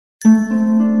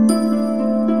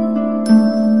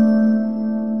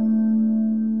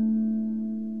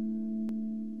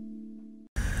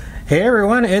Hey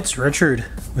everyone, it's Richard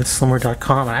with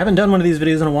Slimmer.com. I haven't done one of these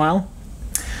videos in a while,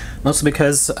 mostly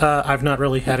because I've not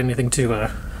really had anything to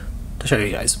show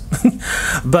you guys.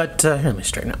 But here, let me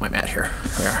straighten out my mat here.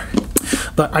 There.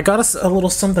 But I got us a little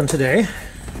something today.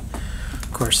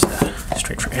 Of course,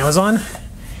 straight from Amazon.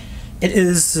 It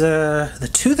is the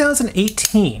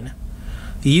 2018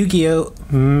 Yu-Gi-Oh!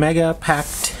 Mega Pack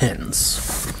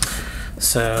Tins.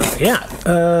 So yeah,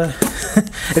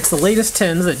 it's the latest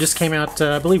tins that just came out,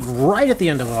 I believe, right at the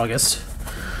end of August.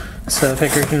 So I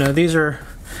figured, you know, they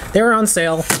were on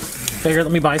sale. Figured,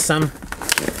 let me buy some.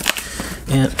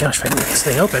 And gosh, if I can get this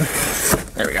thing open,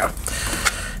 there we go.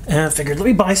 And I figured, let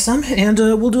me buy some, and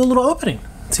we'll do a little opening.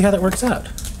 See how that works out.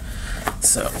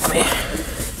 So let me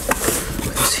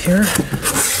put these here,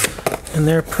 and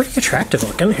they're pretty attractive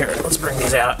looking. Here, let's bring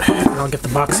these out. I'll get the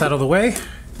box out of the way.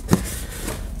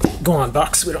 Go on,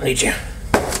 box. We don't need you.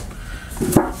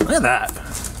 Look at that.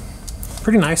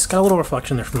 Pretty nice. Got a little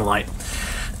reflection there from the light.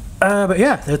 But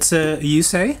yeah, that's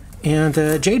Yusei and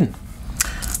Jaden.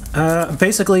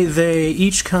 Basically, they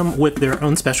each come with their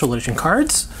own special edition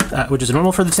cards, which is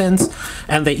normal for the tins,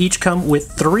 and they each come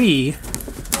with 3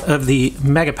 of the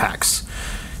mega packs.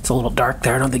 It's a little dark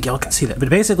there. I don't think y'all can see that, but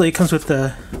basically, it comes with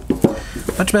a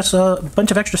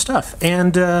bunch of extra stuff.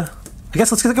 And I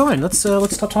guess let's get it going. Let's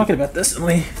stop talking about this and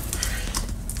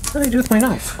what do I do with my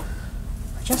knife?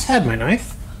 I just had my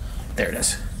knife. There it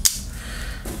is.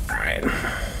 Alright.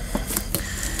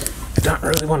 I don't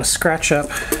really want to scratch up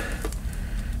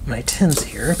my tins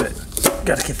here, but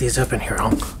gotta get these open here.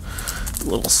 I'll a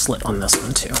little slit on this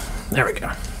one too. There we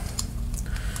go.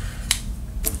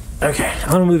 Okay, I'm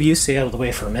gonna move Yusei out of the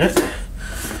way for a minute.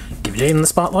 Give Jaden the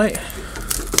spotlight.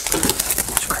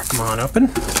 Let's crack them on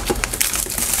open.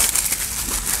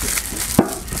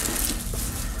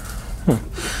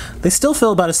 They still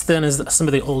feel about as thin as some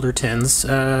of the older tins.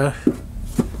 I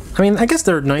mean, I guess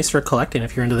they're nice for collecting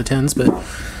if you're into the tins, but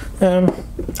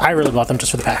I really bought them just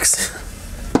for the packs.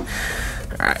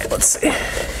 Alright, let's see.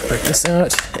 Break this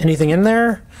out. Anything in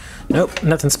there? Nope,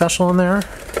 nothing special in there.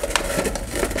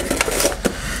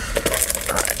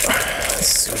 Alright, let's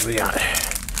see what we got.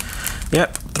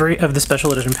 Yep, 3 of the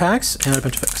special edition packs and a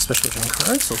bunch of special edition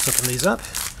cards, so let's open these up.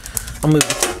 I'll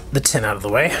move the tin out of the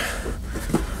way.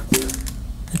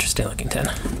 Interesting looking tin.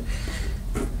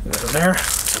 Over there,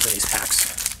 open these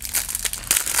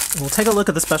packs. We'll take a look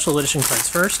at the special edition cards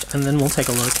first, and then we'll take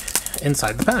a look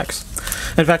inside the packs.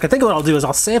 In fact, I think what I'll do is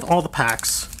I'll save all the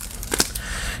packs,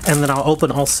 and then I'll open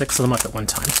all 6 of them up at one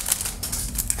time.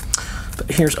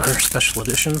 But here's our special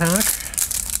edition pack.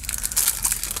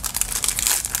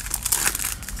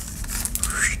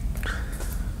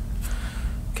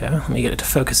 Okay, let me get it to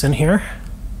focus in here.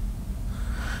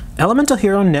 Elemental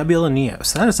Hero Nebula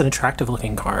Neos. That is an attractive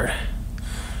looking card.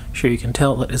 Sure, you can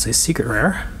tell it is a secret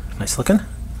rare. Nice looking.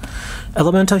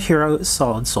 Elemental Hero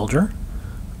Solid Soldier.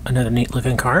 Another neat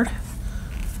looking card.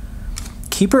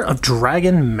 Keeper of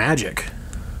Dragon Magic.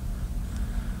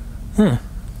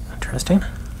 Interesting.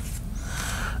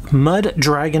 Mud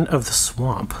Dragon of the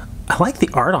Swamp. I like the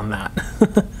art on that.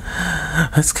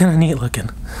 That's kind of neat looking.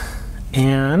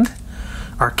 And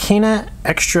Arcana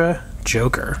Extra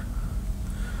Joker.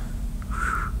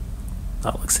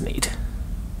 That looks neat.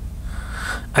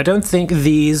 I don't think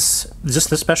these, just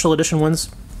the special edition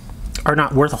ones, are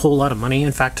not worth a whole lot of money.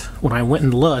 In fact, when I went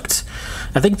and looked,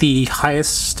 I think the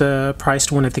highest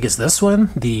priced one, I think, is this one,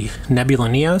 the Nebula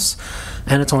Neos,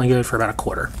 and it's only good for about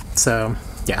 $25. So,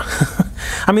 yeah.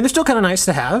 I mean, they're still kind of nice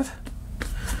to have,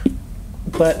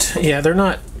 but yeah, they're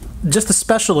not, just the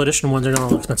special edition ones are not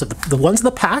all expensive. The ones in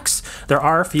the packs, there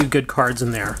are a few good cards in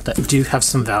there that do have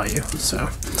some value, so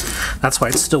that's why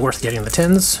it's still worth getting the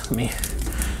tins. Let me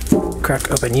crack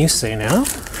open Yusei now.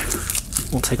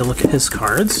 We'll take a look at his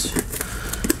cards.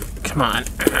 Come on.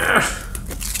 There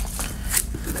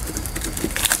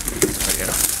we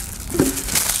go.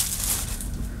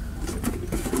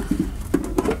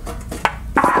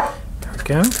 There we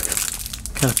go.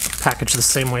 Kind of packaged the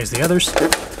same way as the others.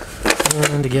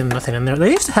 And again, nothing in there.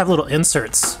 They used to have little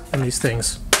inserts in these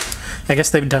things. I guess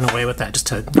they've done away with that just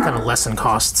to kind of lessen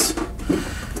costs.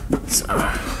 So,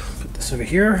 put this over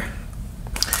here.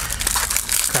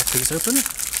 Crack these open.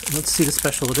 And let's see the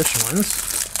special edition ones.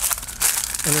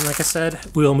 And then, like I said,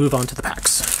 we'll move on to the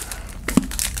packs.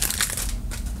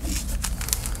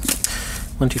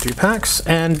 1, 2, 3 packs.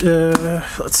 And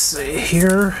let's see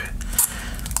here.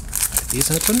 Get these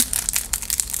open.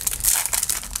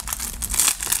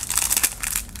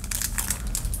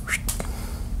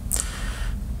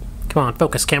 Come on,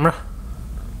 focus, camera.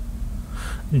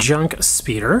 Junk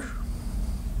Speeder.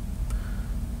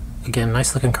 Again,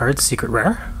 nice looking card, secret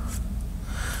rare.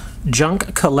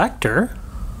 Junk Collector.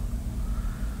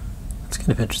 It's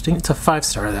kind of interesting. It's a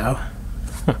 5-star though.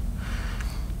 Huh.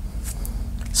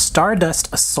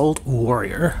 Stardust Assault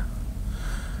Warrior.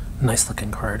 Nice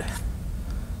looking card.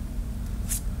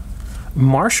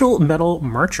 Martial Metal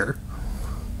Marcher.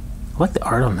 I like the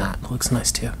art on that. It looks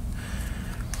nice too.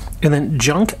 And then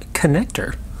Junk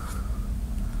Connector.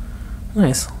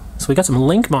 Nice. So we got some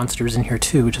Link monsters in here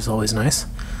too, which is always nice.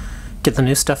 Get the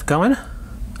new stuff going.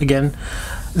 Again,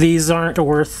 these aren't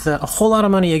worth a whole lot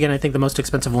of money. Again, I think the most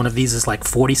expensive one of these is like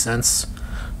 40 cents.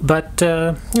 But,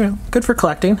 you know, good for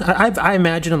collecting. I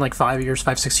imagine in like 5 years,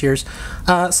 5-6 years,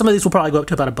 some of these will probably go up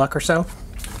to about $1 or so.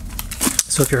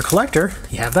 So if you're a collector,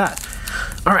 you have that.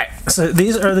 All right, so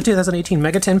these are the 2018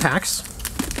 Mega 10 packs.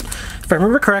 If I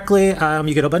remember correctly,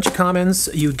 you get a bunch of commons,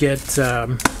 you get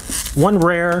 1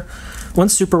 rare, 1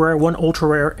 super rare, 1 ultra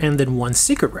rare, and then 1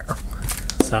 secret rare.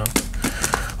 So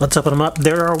let's open them up.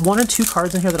 There are 1 or 2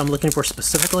 cards in here that I'm looking for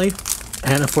specifically,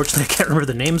 and unfortunately I can't remember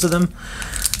the names of them,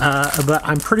 but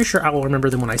I'm pretty sure I will remember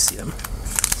them when I see them.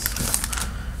 So,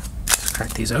 let's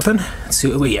crack these open and see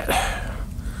what we get.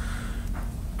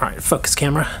 All right, focus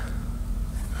camera.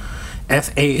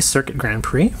 FA Circuit Grand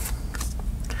Prix.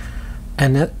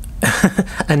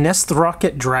 Nest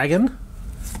Rocket Dragon.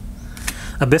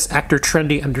 Abyss Actor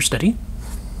Trendy Understudy.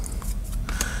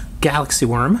 Galaxy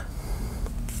Worm.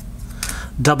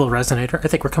 Double Resonator. I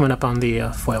think we're coming up on the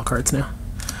foil cards now.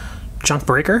 Junk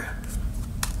Breaker.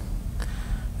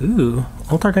 Ooh,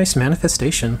 Altergeist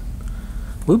Manifestation.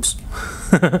 Whoops.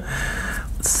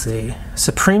 Let's see.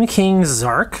 Supreme King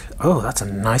Zark. Oh, that's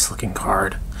a nice looking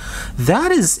card.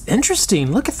 That is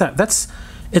interesting. Look at that.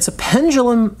 It's a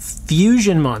pendulum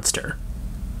fusion monster.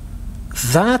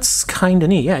 That's kind of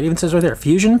neat. Yeah, it even says right there,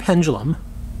 Fusion Pendulum.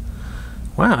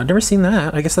 Wow, I've never seen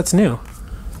that. I guess that's new.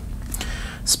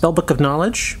 Spellbook of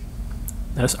Knowledge.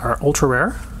 That's our ultra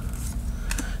rare.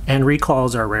 And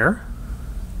Recalls are rare.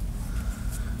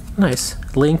 Nice.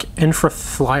 Link Infra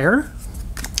Flyer.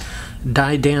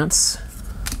 Die Dance.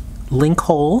 Link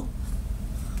Hole.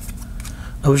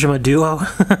 Ojima Duo.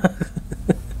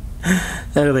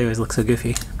 They always look so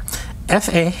goofy.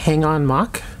 FA Hang On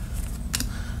Mock.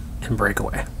 And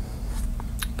Breakaway.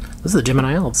 Those are the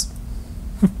Gemini Elves.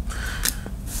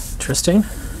 Interesting.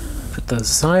 Put those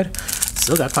aside.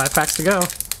 Still got 5 packs to go.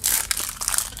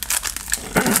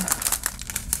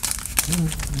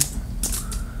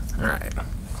 Alright. Here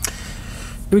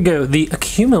we go. The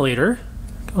Accumulator.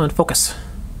 Come on, focus.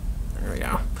 There we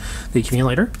go. The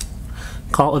Accumulator.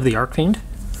 Call of the Arcfiend.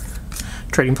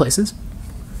 Trading Places.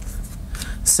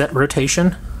 Set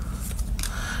Rotation.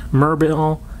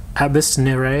 Merbil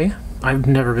Abyssnere. I've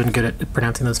never been good at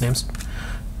pronouncing those names.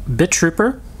 Bit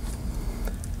Trooper.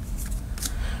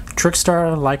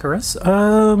 Trickstar Lycaris.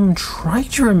 Try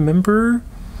to remember.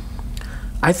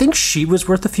 I think she was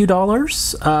worth a few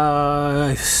dollars.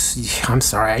 I'm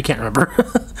sorry, I can't remember.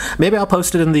 Maybe I'll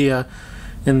post it in the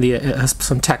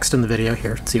some text in the video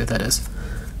here. See what that is.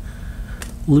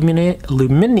 Lumina,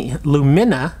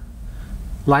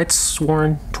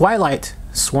 Twilight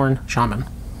Sworn Shaman.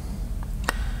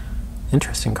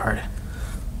 Interesting card.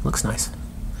 Looks nice.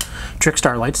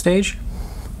 Trickstar Light Stage.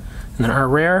 And then our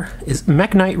rare is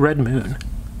Mekk-Knight Red Moon.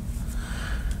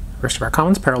 Rest of our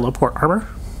commons, Parallel Port Armor.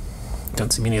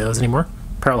 Don't see many of those anymore.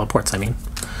 Parallel ports, I mean.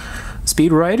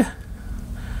 Speedroid.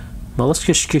 Mollusk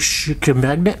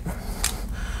Magnet.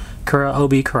 Kura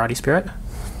Obi Karate Spirit.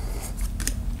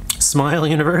 Smile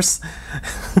Universe.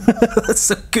 That's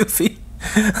so goofy.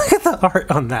 Look at the art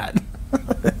on that.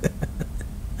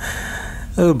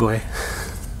 Oh boy.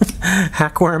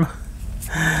 Hackworm.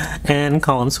 And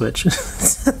Column Switch.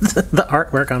 The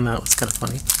artwork on that was kind of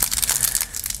funny.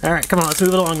 Alright, come on, let's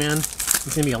move it along, man.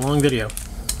 It's going to be a long video.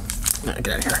 Get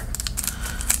out of here.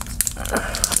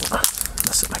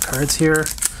 Mess up my cards here.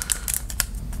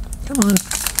 Come on.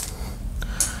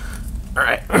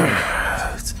 Alright.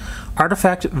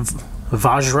 Artifact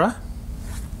Vajra.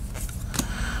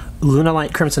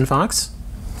 Lunalight Crimson Fox.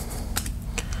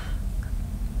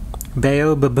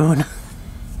 Bayo Baboon.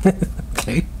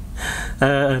 Okay.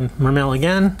 Mermail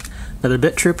again. Another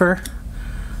Bit Trooper.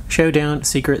 Showdown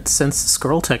Secret Sense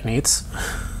Scroll Techniques.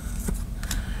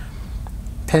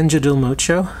 Penjadil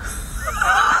Mocho.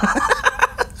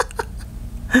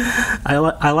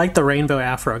 I like the rainbow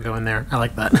afro going there. I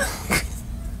like that.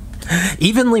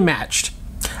 Evenly matched.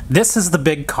 This is the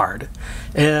big card.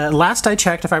 Last I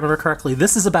checked, if I remember correctly,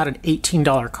 this is about an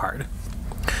 $18 card.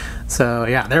 So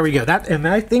yeah, there we go. And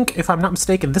I think, if I'm not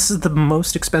mistaken, this is the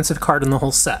most expensive card in the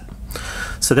whole set.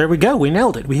 So there we go. We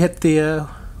nailed it. We hit the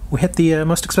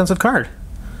most expensive card.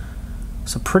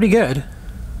 So pretty good.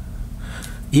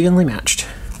 Evenly matched.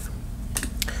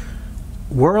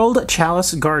 World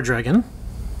Chalice Guard Dragon.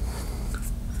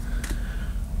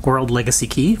 World Legacy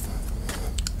Key.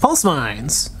 Pulse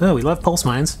Mines. Oh, we love Pulse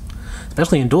Mines,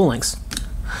 especially in Duel Links.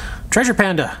 Treasure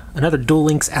Panda, another Duel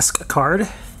Links-esque card.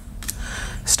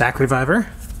 Stack Reviver.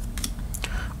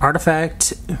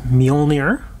 Artifact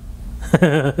Mjolnir.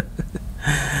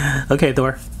 Okay,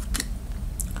 Thor.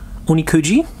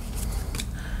 Onikuji.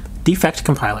 Defect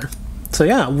Compiler. So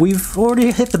yeah, we've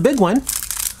already hit the big one.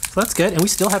 So that's good, and we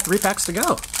still have 3 packs to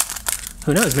go.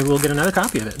 Who knows, maybe we'll get another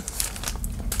copy of it.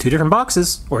 2 different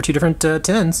boxes, or 2 different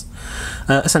tins.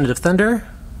 Ascendant of Thunder.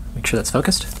 Make sure that's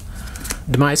focused.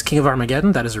 Demise King of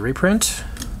Armageddon, that is a reprint.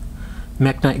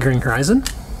 Mech Knight Green Horizon.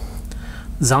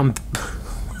 Zombino.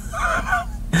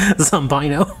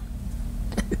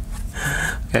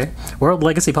 Okay. World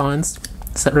Legacy Pawns.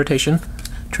 Set Rotation.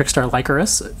 Trickstar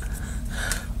Lycaris.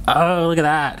 Oh, look at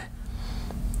that.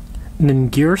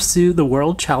 Ningirsu, the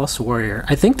World Chalice Warrior.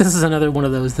 I think this is another one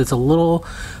of those that's a little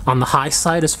on the high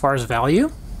side as far as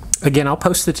value. Again, I'll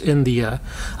post it in the,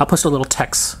 I'll post a little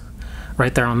text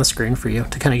right there on the screen for you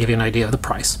to kind of give you an idea of the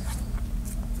price.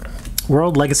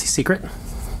 World Legacy Secret.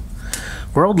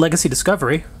 World Legacy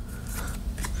Discovery.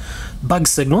 Bug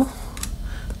Signal.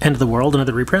 End of the World,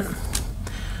 another reprint.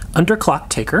 Underclock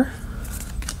Taker.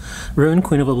 Ruin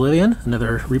Queen of Oblivion,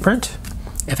 another reprint.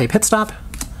 FA Pit Stop.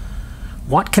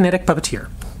 Watt Kinetic Puppeteer.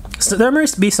 So there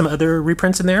must be some other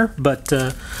reprints in there, but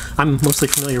I'm mostly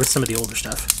familiar with some of the older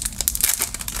stuff.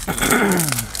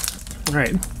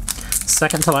 Alright,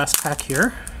 second to last pack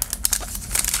here.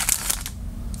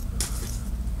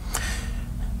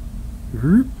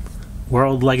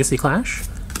 World Legacy Clash.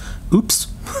 Oops.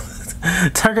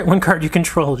 Target 1 card you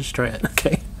control, destroy it.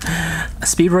 Okay.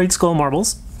 Speedroid Skull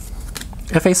Marbles.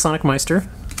 FA Sonic Meister.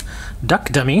 Duck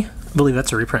Dummy. I believe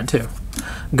that's a reprint too.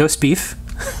 Ghost Beef.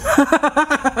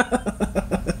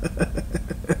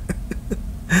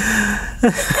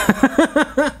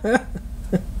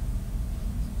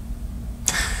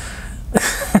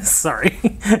 Sorry.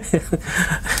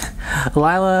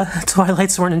 Lila,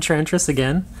 Twilight Sworn Enchantress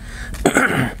again.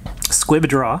 Squib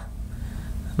Draw.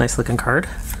 Nice looking card.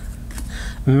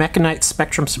 Mechanite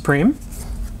Spectrum Supreme.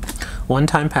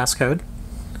 1-time passcode.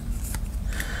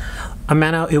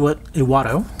 Amano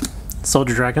Iwato.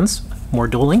 Soldier Dragons. More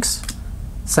Duel Links.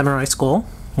 Samurai Skull.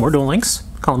 More Duel Links.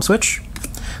 Column Switch.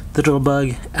 Digital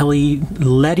Bug.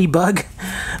 Ladybug.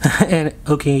 And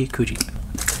Okikuji.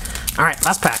 Alright,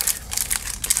 last pack.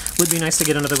 Would be nice to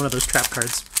get another one of those trap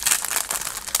cards.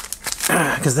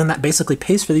 Because then that basically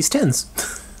pays for these tins.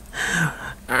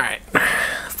 Alright.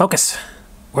 Focus.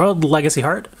 World Legacy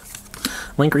Heart.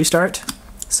 Link Restart.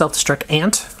 Self-Destruct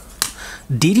Ant.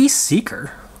 DD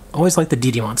Seeker. Always like the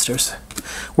DD monsters.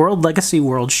 World Legacy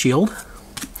World Shield.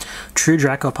 True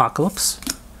Draco Apocalypse.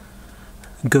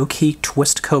 Goki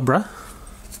Twist Cobra.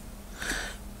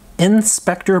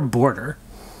 Inspector Border.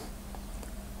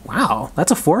 Wow,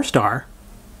 that's a 4-star.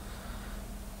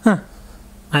 Huh.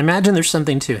 I imagine there's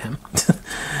something to him.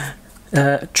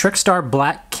 Trickstar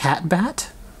Black Cat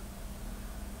Bat.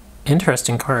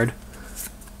 Interesting card.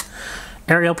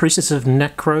 Ariel Priestess of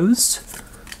Necros.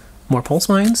 More Pulse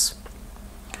Mines.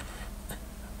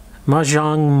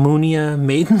 Mahjong Munia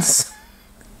Maidens.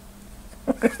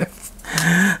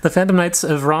 The Phantom Knights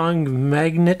of Wrong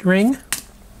Magnet Ring.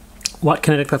 Watt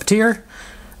Kinetic Puppeteer.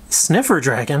 Sniffer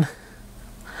Dragon.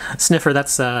 Sniffer,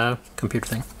 that's a computer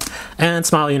thing. And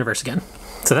Smile Universe again.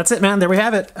 So that's it, man. There we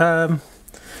have it.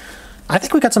 I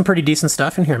think we got some pretty decent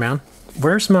stuff in here, man.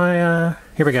 Where's my,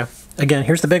 here we go. Again,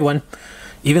 here's the big one.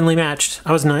 Evenly matched.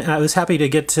 I was happy to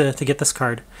get this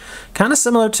card. Kind of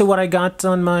similar to what I got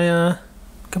on my,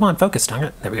 come on, focus, dang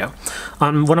it. There we go.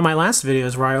 On one of my last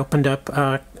videos where I opened up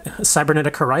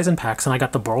Cybernetic Horizon packs and I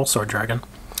got the Boral Sword Dragon.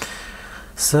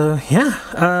 So yeah,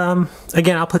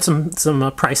 again, I'll put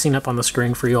some pricing up on the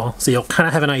screen for you all, so you'll kind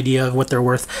of have an idea of what they're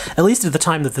worth, at least at the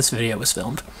time that this video was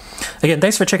filmed. Again,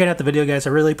 thanks for checking out the video, guys.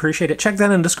 I really appreciate it. Check that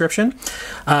in the description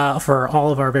for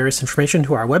all of our various information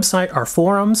to our website, our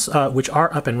forums, which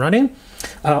are up and running.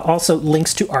 Also,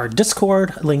 links to our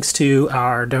Discord, links to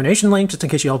our donation link, just in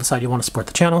case you all decide you want to support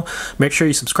the channel. Make sure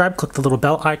you subscribe, click the little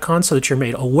bell icon so that you're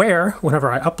made aware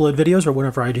whenever I upload videos or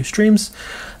whenever I do streams.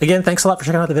 Again, thanks a lot for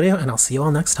checking out the video, and I'll see you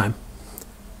all next time.